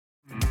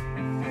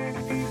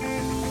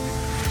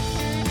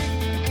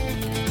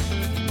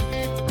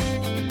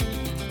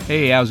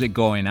Hey, how's it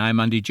going?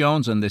 I'm Andy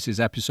Jones, and this is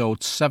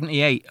episode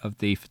 78 of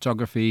the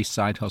Photography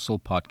Side Hustle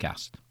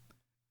podcast.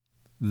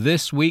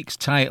 This week's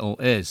title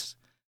is,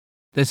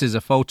 This is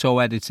a Photo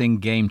Editing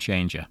Game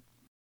Changer.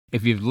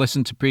 If you've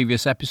listened to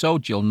previous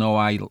episodes, you'll know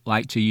I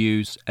like to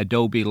use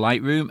Adobe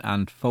Lightroom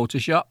and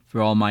Photoshop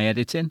for all my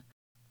editing.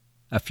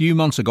 A few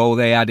months ago,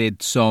 they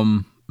added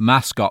some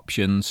mask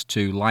options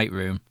to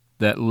Lightroom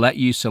that let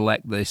you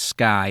select the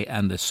sky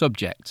and the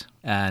subject,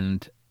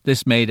 and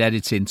this made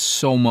editing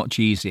so much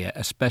easier,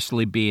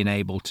 especially being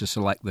able to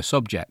select the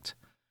subject.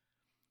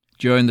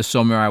 During the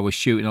summer, I was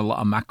shooting a lot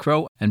of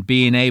macro, and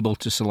being able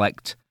to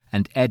select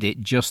and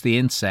edit just the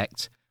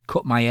insect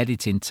cut my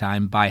editing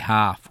time by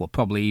half, or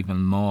probably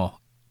even more.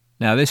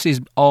 Now, this is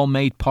all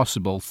made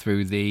possible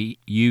through the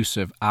use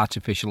of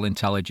artificial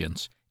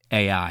intelligence,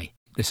 AI.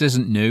 This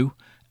isn't new.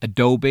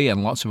 Adobe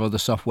and lots of other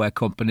software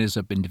companies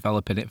have been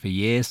developing it for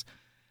years.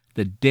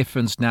 The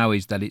difference now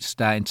is that it's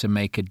starting to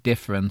make a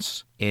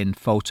difference in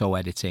photo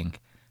editing,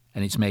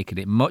 and it's making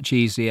it much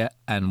easier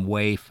and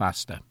way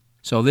faster.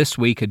 So this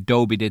week,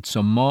 Adobe did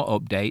some more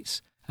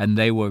updates, and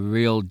they were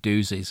real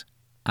doozies,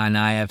 and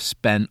I have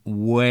spent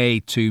way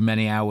too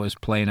many hours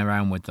playing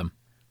around with them.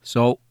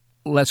 So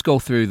let's go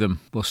through them.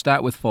 We'll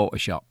start with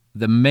Photoshop.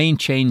 The main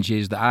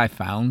changes that I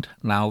found,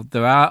 now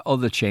there are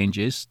other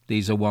changes,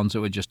 these are ones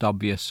that were just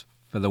obvious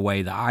for the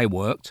way that I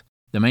worked.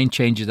 The main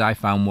changes I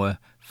found were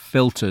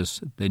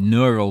filters, the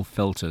neural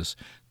filters.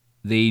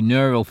 The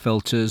neural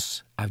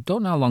filters, I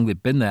don't know how long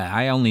they've been there.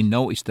 I only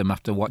noticed them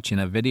after watching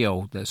a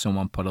video that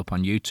someone put up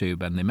on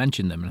YouTube, and they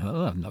mentioned them, and I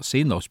thought, I've not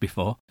seen those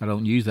before. I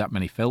don't use that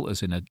many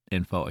filters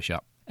in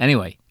Photoshop.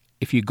 Anyway,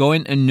 if you go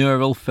into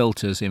neural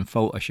filters in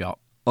Photoshop,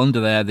 under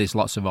there's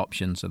lots of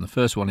options, and the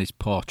first one is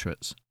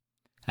portraits.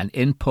 And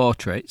in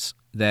portraits,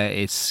 there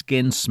is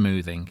skin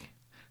smoothing.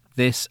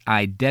 This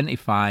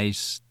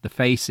identifies the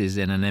faces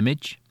in an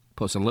image,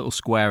 puts a little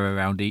square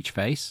around each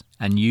face,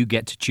 and you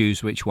get to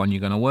choose which one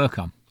you're going to work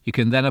on. You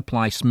can then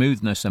apply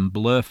smoothness and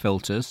blur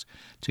filters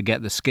to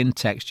get the skin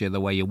texture the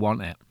way you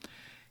want it.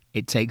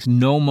 It takes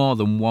no more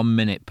than 1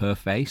 minute per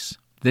face.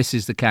 This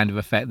is the kind of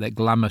effect that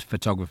glamour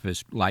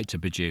photographers like to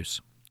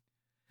produce.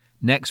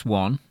 Next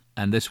one,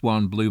 and this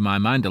one blew my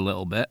mind a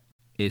little bit,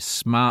 is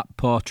Smart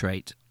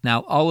Portrait.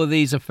 Now, all of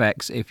these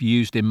effects, if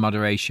used in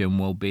moderation,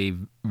 will be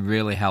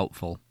really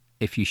helpful.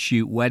 If you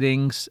shoot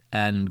weddings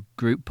and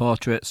group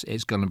portraits,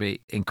 it's going to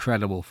be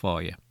incredible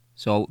for you.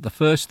 So the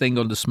first thing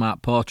under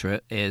Smart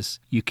Portrait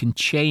is you can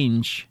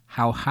change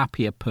how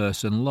happy a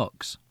person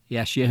looks.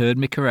 Yes, you heard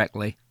me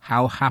correctly,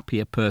 how happy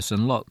a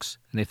person looks.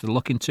 And if they're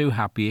looking too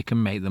happy, you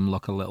can make them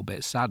look a little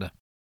bit sadder.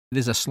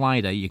 There's a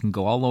slider, you can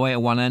go all the way to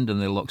one end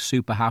and they look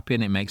super happy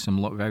and it makes them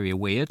look very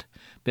weird,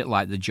 a bit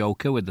like the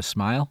Joker with the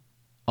smile.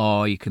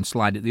 Or you can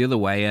slide it the other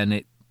way and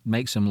it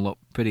makes them look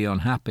pretty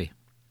unhappy.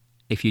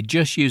 If you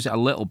just use it a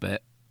little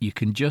bit, you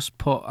can just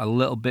put a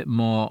little bit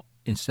more,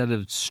 instead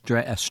of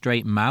a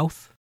straight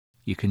mouth,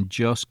 you can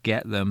just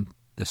get them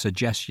the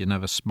suggestion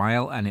of a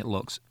smile and it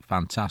looks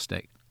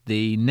fantastic.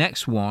 The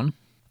next one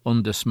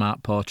under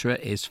Smart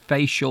Portrait is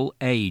facial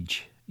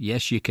age.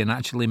 Yes, you can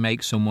actually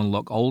make someone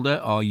look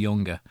older or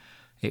younger.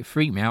 It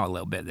freaked me out a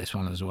little bit, this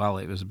one as well.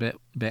 It was a bit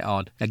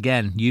odd.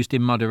 Again, used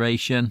in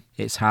moderation,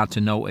 it's hard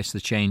to notice the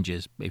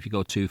changes. If you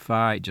go too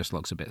far, it just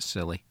looks a bit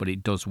silly, but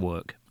it does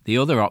work. The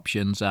other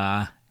options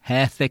are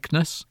hair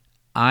thickness,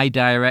 eye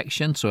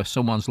direction, so if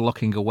someone's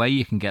looking away,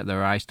 you can get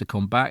their eyes to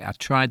come back. I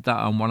tried that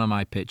on one of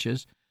my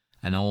pictures,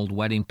 an old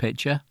wedding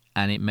picture,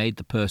 and it made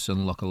the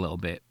person look a little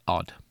bit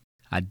odd.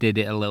 I did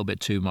it a little bit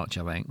too much,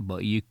 I think,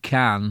 but you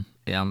can,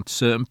 on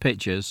certain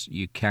pictures,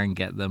 you can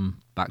get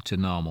them back to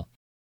normal.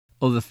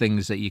 Other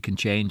things that you can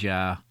change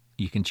are,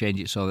 you can change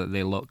it so that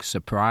they look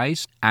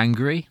surprised,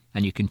 angry,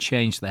 and you can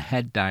change the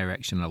head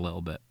direction a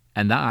little bit.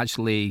 And that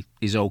actually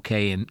is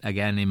okay, in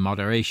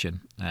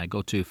moderation.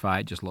 Go too far,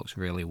 it just looks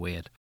really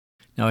weird.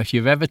 Now, if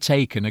you've ever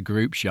taken a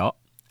group shot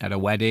at a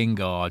wedding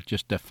or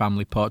just a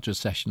family portrait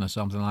session or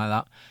something like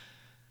that,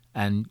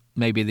 and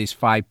maybe there's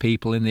 5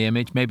 people in the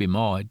image, maybe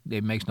more,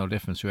 it makes no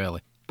difference really,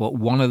 but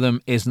one of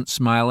them isn't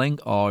smiling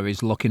or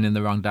is looking in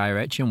the wrong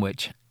direction,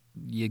 which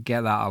you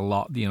get that a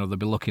lot, they'll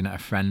be looking at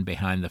a friend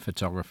behind the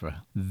photographer.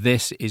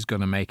 This is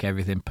going to make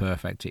everything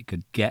perfect. It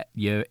could get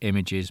your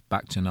images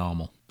back to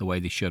normal, the way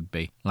they should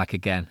be. Like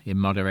again, in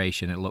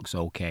moderation, it looks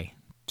okay.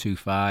 Too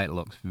far, it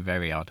looks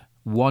very odd.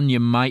 One you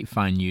might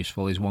find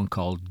useful is one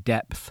called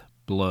Depth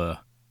Blur,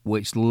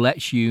 which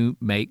lets you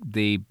make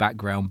the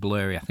background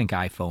blurry. I think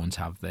iPhones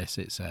have this.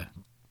 It's a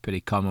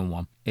pretty common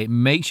one. It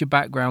makes your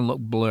background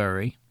look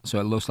blurry, so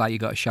it looks like you've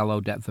got a shallow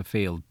depth of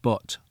field,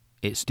 but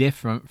it's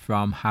different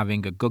from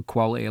having a good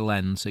quality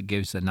lens that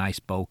gives a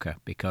nice bokeh,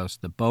 because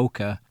the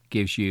bokeh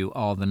gives you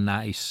all the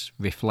nice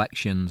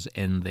reflections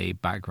in the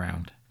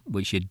background,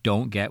 which you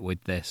don't get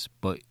with this.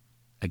 But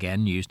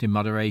again, used in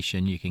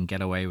moderation, you can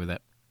get away with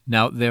it.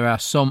 Now, there are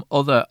some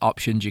other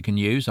options you can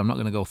use. I'm not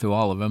going to go through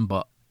all of them,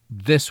 but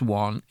this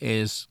one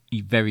is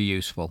very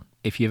useful.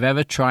 If you've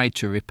ever tried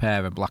to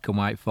repair a black and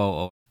white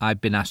photo,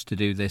 I've been asked to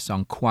do this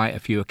on quite a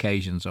few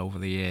occasions over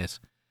the years,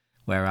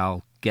 where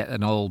I'll get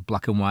an old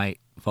black and white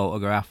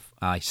photograph,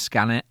 I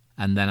scan it,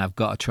 and then I've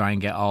got to try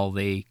and get all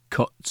the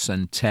cuts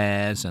and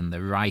tears and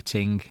the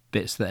writing,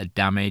 bits that are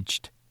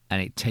damaged,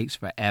 and it takes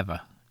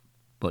forever.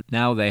 But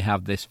now they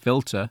have this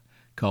filter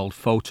called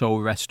photo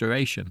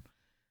restoration,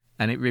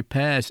 and it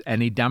repairs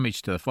any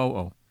damage to the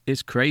photo.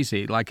 It's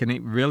crazy, and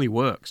it really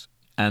works.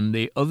 And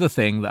the other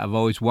thing that I've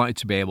always wanted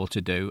to be able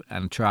to do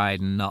and tried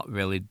and not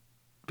really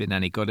been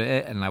any good at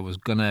it, and I was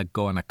going to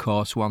go on a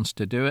course once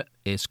to do it,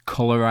 is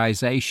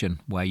colorization,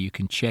 where you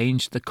can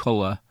change the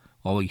color,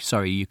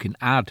 you can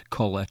add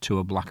color to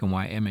a black and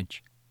white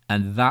image.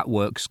 And that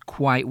works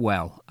quite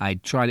well. I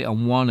tried it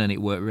on one and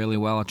it worked really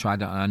well. I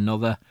tried it on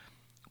another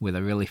with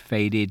a really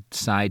faded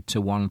side to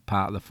one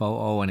part of the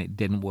photo and it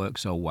didn't work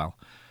so well.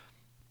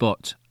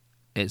 But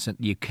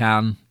you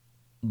can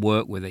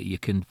work with it. You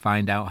can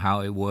find out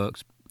how it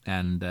works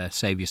and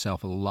save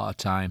yourself a lot of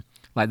time.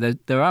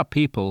 There are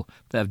people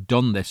that have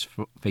done this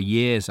for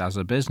years as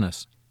a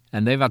business,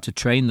 and they've had to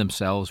train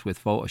themselves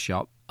with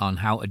Photoshop on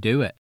how to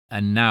do it.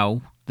 And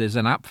now there's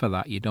an app for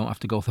that. You don't have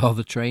to go through all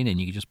the training.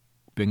 You can just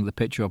bring the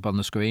picture up on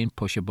the screen,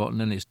 push a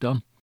button, and it's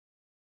done.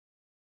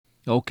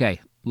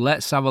 Okay,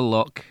 let's have a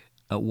look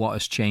at what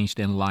has changed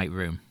in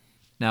Lightroom.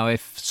 Now,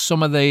 if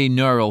some of the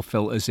neural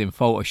filters in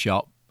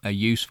Photoshop are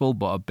useful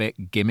but a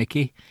bit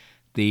gimmicky,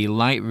 the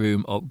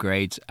Lightroom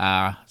upgrades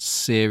are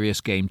serious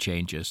game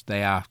changers.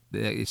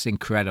 It's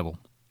incredible.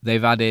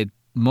 They've added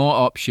more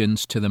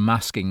options to the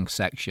masking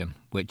section,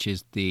 which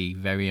is the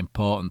very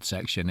important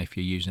section if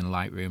you're using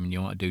Lightroom and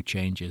you want to do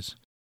changes.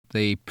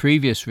 The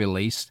previous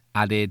release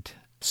added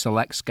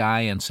Select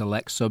Sky and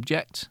Select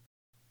Subject.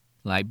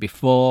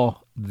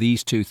 Before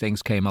these two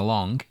things came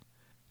along,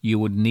 you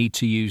would need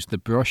to use the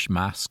brush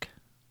mask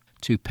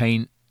to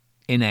paint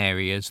in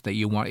areas that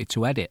you wanted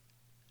to edit.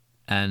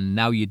 And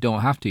now you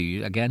don't have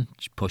to. Again,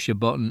 just push a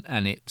button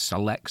and it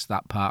selects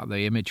that part of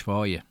the image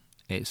for you.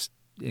 It's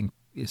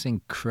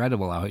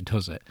incredible how it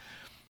does it.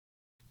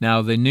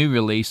 Now, the new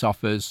release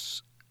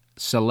offers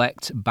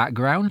Select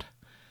Background.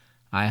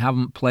 I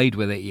haven't played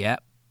with it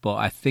yet, but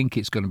I think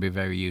it's going to be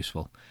very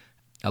useful.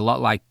 A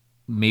lot like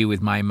me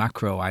with my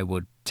macro, I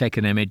would take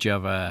an image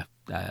of a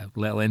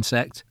little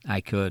insect. I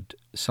could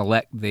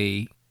select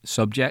the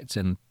subject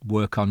and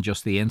work on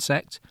just the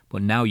insect,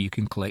 but now you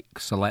can click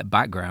Select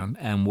Background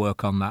and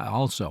work on that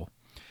also.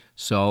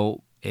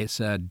 So it's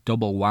a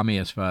double whammy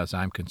as far as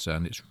I'm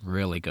concerned. It's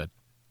really good.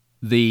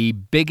 The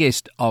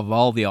biggest of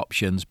all the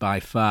options by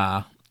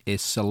far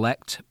is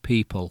Select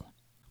People.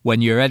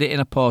 When you're editing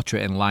a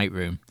portrait in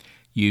Lightroom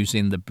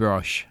using the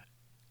brush,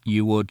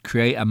 you would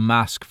create a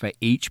mask for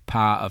each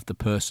part of the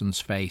person's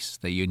face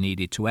that you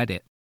needed to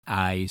edit.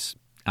 Eyes,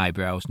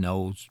 eyebrows,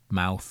 nose,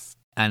 mouth.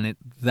 And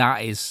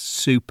that is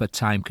super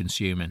time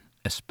consuming,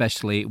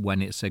 especially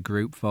when it's a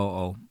group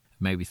photo,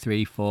 maybe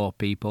 3-4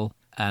 people,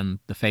 and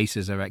the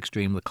faces are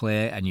extremely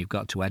clear and you've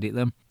got to edit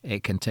them.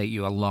 It can take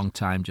you a long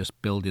time just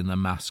building the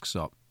masks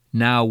up.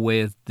 Now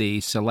with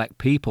the Select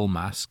People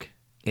mask,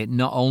 it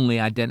not only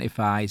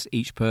identifies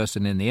each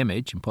person in the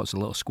image and puts a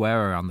little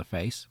square around the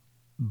face,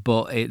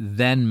 but it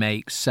then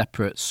makes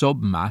separate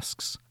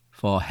sub-masks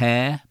for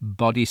hair,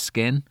 body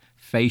skin,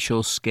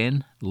 facial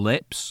skin,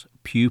 lips,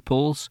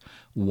 pupils,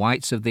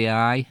 whites of the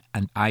eye,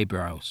 and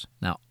eyebrows.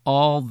 Now,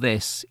 all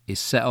this is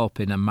set up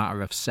in a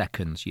matter of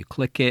seconds. You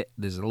click it,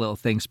 there's a little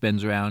thing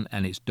spins around,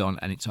 and it's done,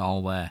 and it's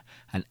all there.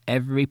 And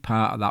every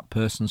part of that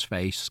person's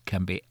face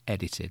can be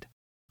edited,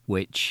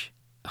 which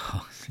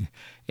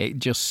it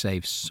just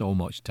saves so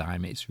much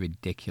time. It's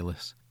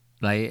ridiculous.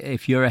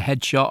 If you're a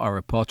headshot or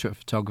a portrait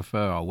photographer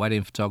or a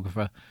wedding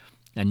photographer,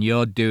 and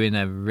you're doing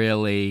a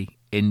really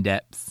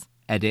in-depth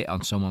edit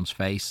on someone's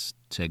face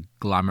to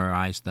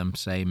glamorize them,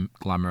 say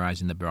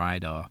glamorizing the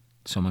bride or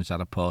someone's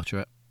had a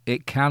portrait,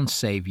 it can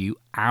save you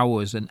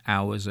hours and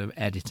hours of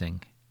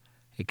editing.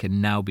 It can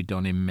now be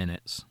done in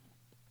minutes.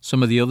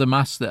 Some of the other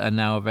masks that are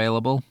now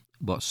available,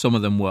 but some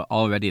of them were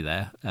already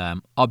there.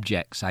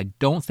 Objects. I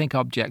don't think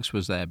Objects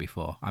was there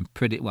before. I'm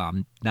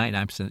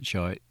 99%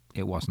 sure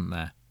it wasn't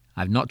there.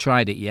 I've not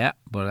tried it yet,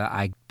 but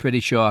I'm pretty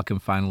sure I can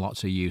find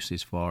lots of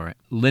uses for it.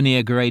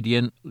 Linear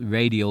gradient,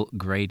 radial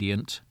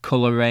gradient,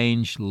 color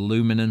range,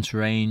 luminance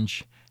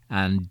range,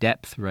 and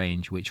depth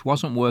range, which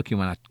wasn't working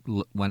when I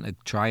went to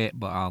try it,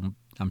 but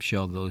I'm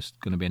sure there's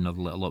going to be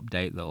another little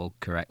update that will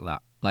correct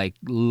that.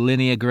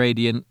 Linear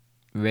gradient,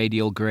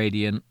 radial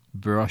gradient,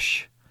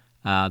 brush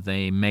are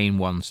the main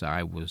ones that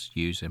I was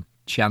using.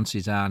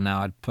 Chances are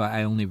now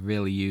I only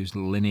really use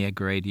linear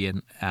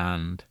gradient,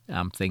 and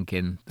I'm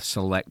thinking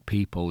Select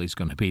People is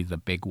going to be the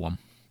big one,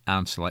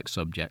 and Select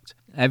Subject.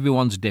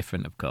 Everyone's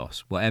different, of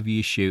course. Whatever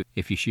you shoot,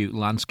 if you shoot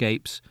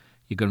landscapes,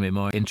 you're going to be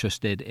more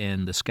interested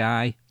in the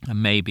sky,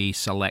 and maybe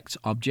Select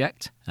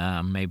Object.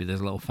 Maybe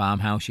there's a little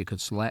farmhouse you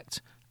could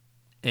select.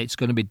 It's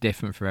going to be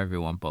different for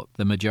everyone, but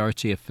the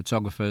majority of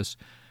photographers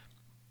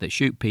that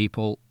shoot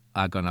people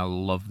are going to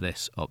love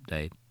this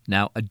update.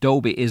 Now,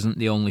 Adobe isn't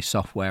the only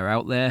software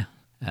out there.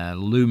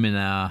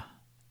 Luminar,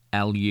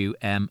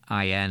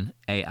 Luminar,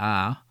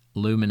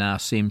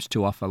 Luminar seems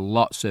to offer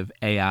lots of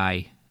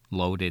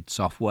AI-loaded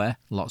software,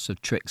 lots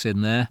of tricks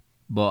in there.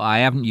 but I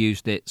haven't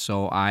used it,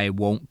 so I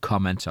won't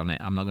comment on it.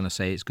 I'm not going to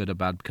say it's good or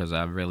bad because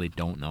I really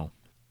don't know.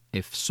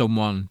 If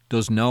someone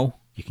does know,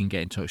 you can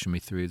get in touch with me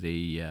through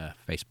the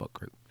Facebook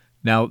group.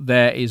 Now,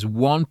 there is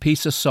one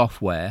piece of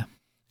software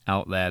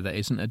out there that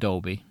isn't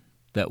Adobe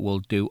that will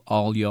do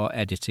all your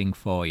editing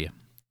for you.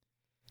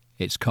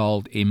 It's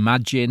called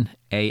Imagen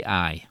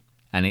AI,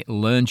 and it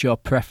learns your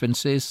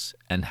preferences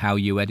and how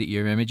you edit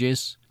your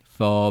images.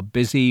 For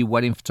busy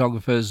wedding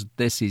photographers,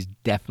 this is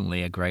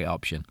definitely a great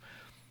option.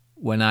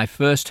 When I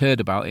first heard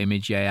about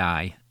Imagen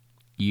AI,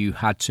 you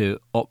had to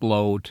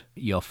upload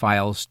your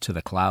files to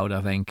the cloud,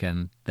 I think,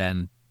 and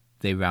then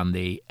they ran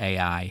the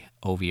AI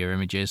over your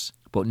images.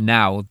 But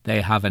now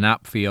they have an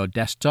app for your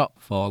desktop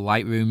for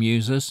Lightroom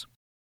users.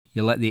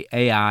 You let the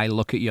AI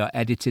look at your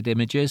edited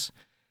images.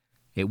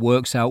 It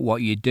works out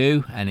what you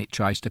do and it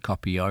tries to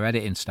copy your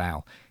editing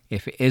style.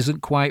 If it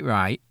isn't quite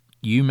right,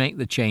 you make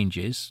the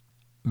changes,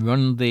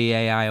 run the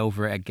AI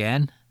over it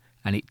again,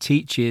 and it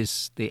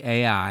teaches the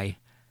AI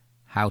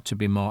how to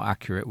be more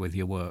accurate with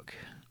your work,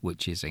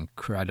 which is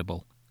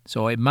incredible.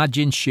 So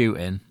imagine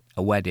shooting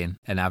a wedding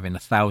and having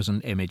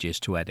 1,000 images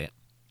to edit.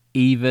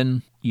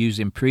 Even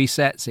using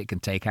presets, it can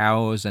take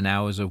hours and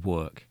hours of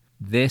work.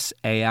 This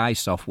AI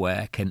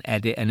software can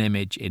edit an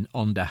image in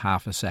under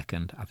half a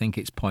second. I think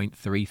it's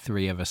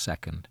 0.33 of a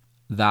second.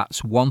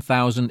 That's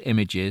 1,000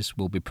 images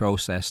will be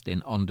processed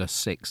in under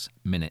 6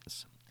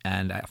 minutes.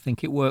 And I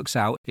think it works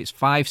out, it's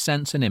 5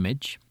 cents an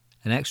image,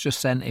 an extra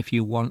cent if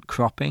you want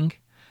cropping,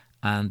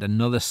 and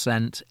another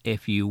cent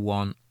if you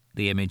want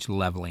the image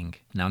leveling.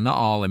 Now, not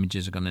all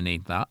images are going to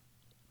need that,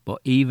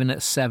 but even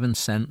at 7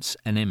 cents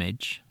an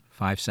image,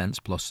 5 cents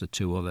plus the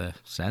 2 other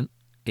cents,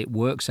 it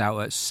works out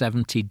at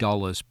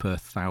 $70 per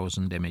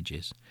 1,000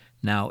 images.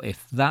 Now,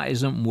 if that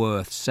isn't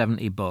worth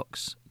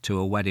 $70 to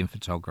a wedding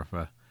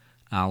photographer,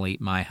 I'll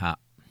eat my hat.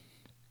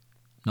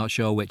 Not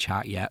sure which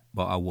hat yet,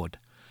 but I would.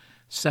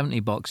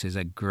 $70 is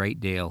a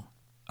great deal.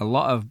 A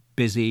lot of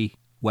busy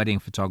wedding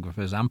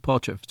photographers and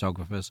portrait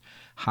photographers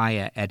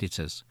hire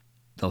editors.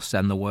 They'll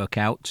send the work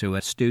out to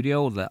a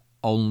studio that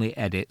only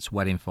edits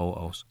wedding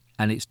photos.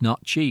 And it's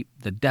not cheap.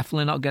 They're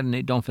definitely not getting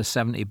it done for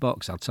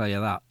 $70, I'll tell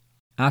you that.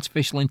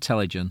 Artificial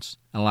intelligence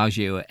allows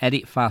you to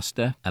edit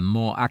faster and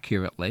more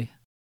accurately.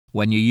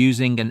 When you're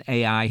using an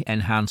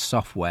AI-enhanced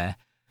software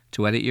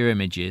to edit your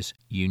images,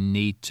 you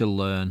need to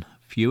learn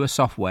fewer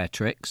software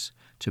tricks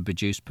to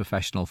produce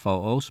professional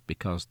photos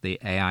because the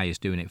AI is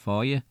doing it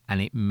for you,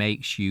 and it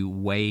makes you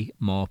way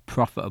more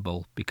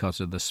profitable because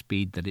of the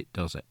speed that it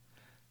does it.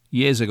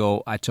 Years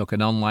ago, I took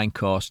an online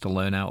course to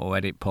learn how to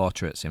edit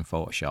portraits in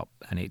Photoshop,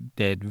 and it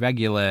did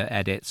regular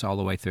edits all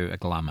the way through to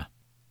glamour.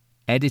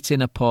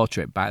 Editing a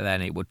portrait back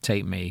then, it would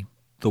take me,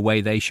 the way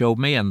they showed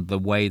me and the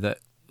way that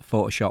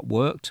Photoshop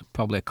worked,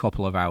 probably a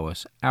couple of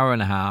hours, hour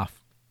and a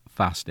half,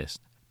 fastest.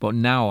 But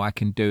now I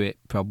can do it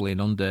probably in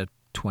under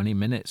 20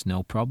 minutes,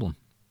 no problem.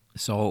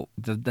 So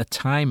the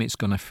time it's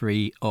going to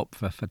free up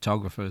for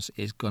photographers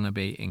is going to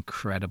be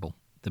incredible.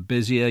 The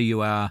busier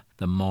you are,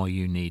 the more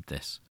you need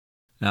this.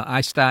 Now,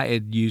 I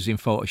started using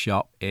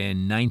Photoshop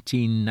in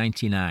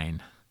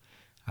 1999.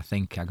 I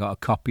think I got a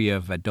copy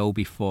of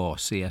Adobe 4,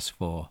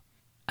 CS4.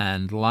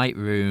 And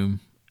Lightroom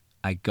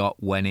I got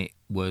when it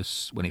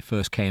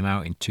first came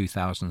out in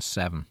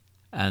 2007.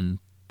 And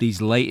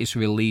these latest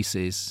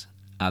releases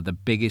are the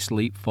biggest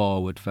leap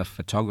forward for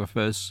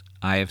photographers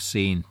I have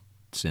seen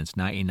since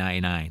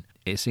 1999.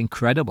 It's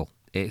incredible.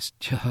 It's,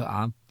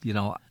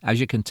 as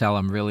you can tell,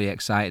 I'm really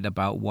excited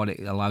about what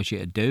it allows you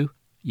to do.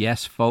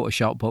 Yes,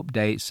 Photoshop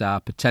updates are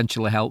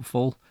potentially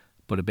helpful,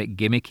 but a bit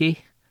gimmicky.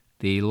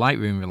 The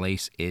Lightroom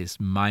release is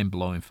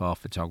mind-blowing for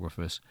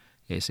photographers.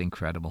 It's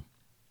incredible.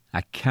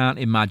 I can't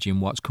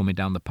imagine what's coming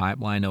down the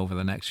pipeline over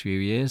the next few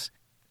years.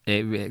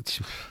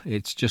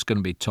 It's just going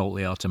to be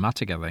totally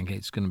automatic, I think.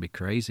 It's going to be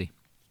crazy.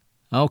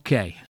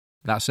 Okay,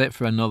 that's it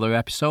for another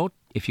episode.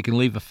 If you can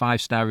leave a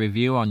 5-star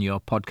review on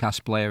your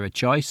podcast player of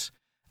choice,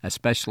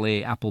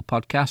 especially Apple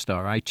Podcast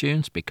or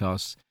iTunes,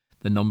 because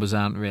the numbers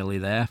aren't really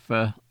there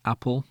for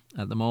Apple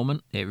at the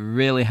moment. It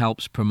really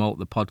helps promote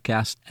the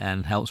podcast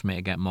and helps me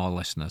to get more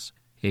listeners.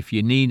 If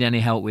you need any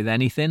help with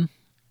anything,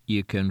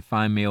 you can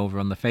find me over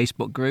on the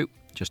Facebook group.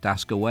 Just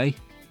ask away.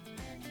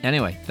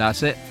 Anyway,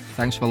 that's it.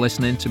 Thanks for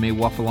listening to me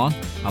waffle on.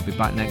 I'll be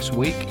back next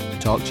week.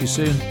 Talk to you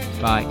soon.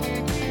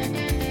 Bye.